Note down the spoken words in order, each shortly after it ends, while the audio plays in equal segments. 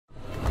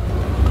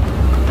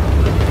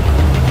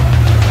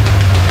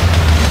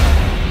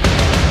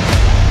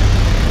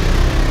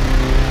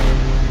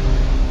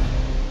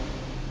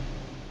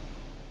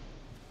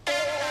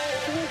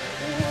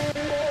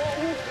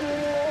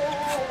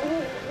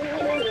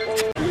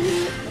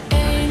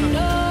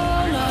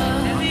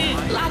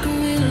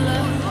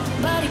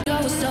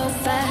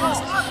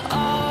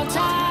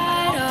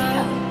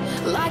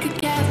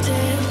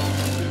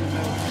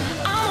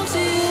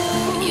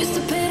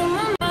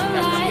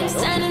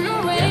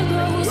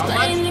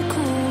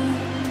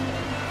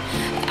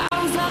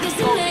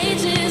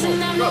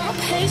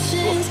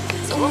patience,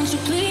 so won't you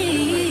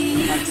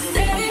please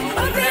stay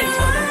a bit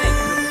longer?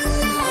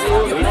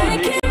 You're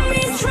making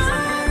me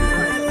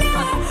stronger,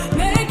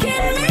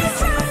 making me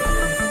stronger.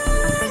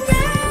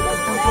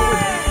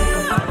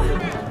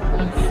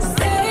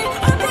 Stay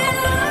a bit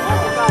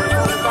longer,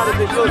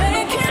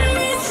 making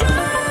me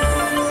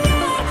stronger,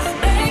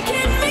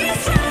 making me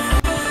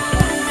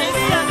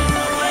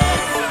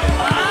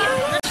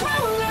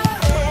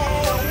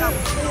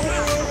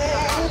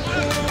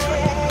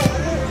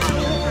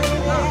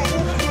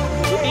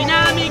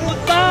Dynamic,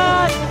 good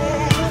pass!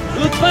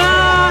 Good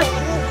pass!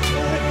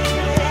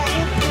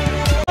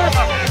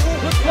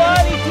 Good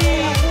quality!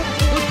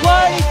 Good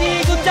quality!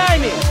 Good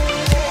timing!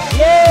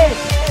 Yes!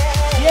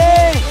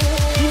 Yes!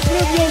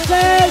 Improve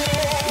yourself!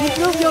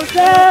 Improve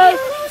yourself!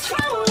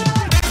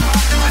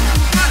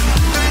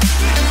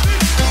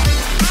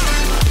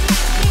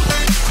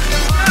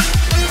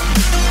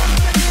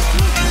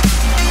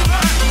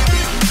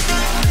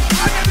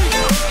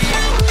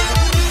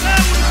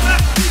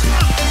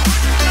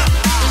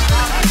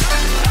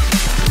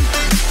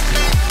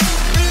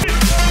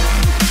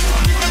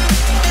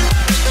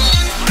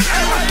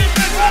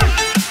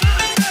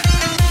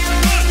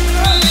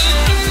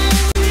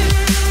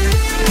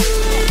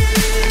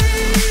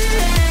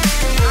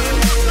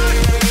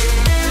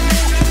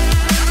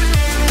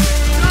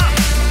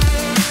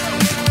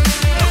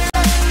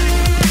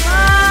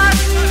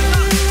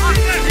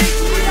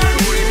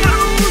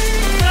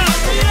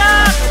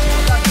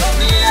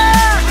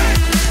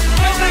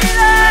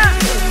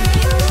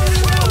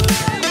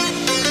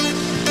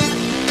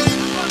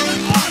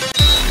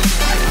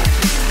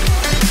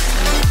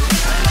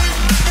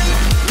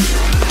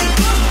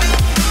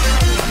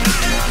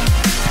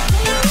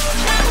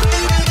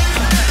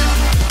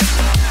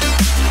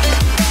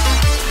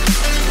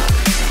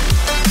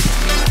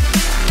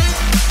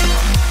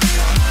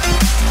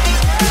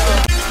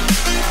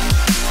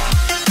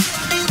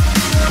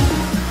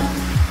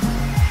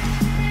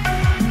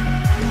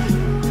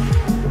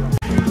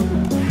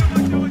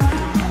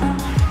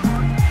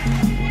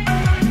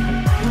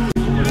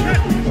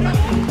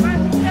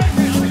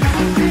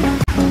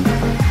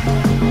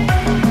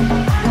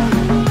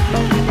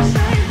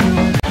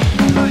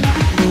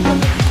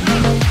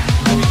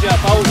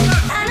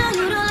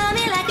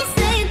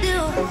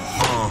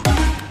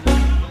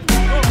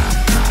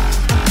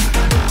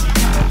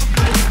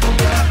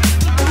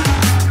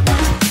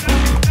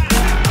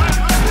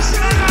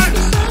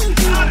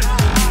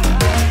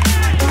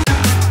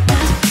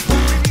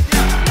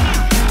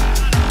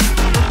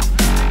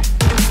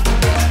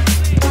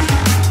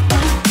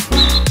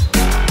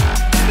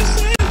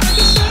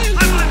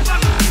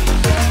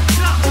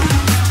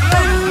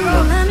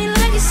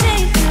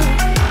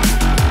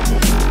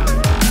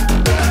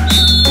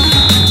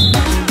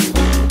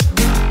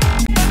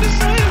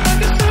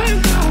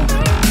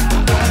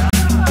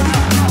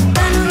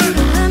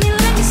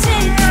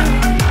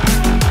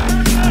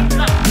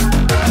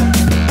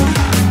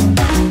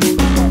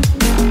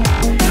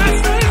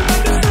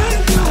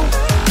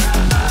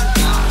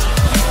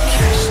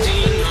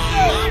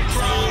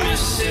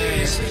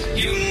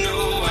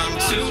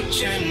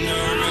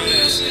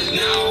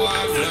 Now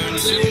I've learned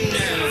to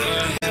never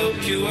help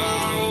you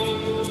out,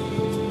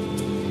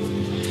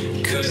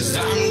 'cause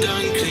I'm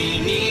done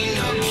cleaning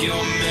up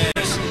your mess.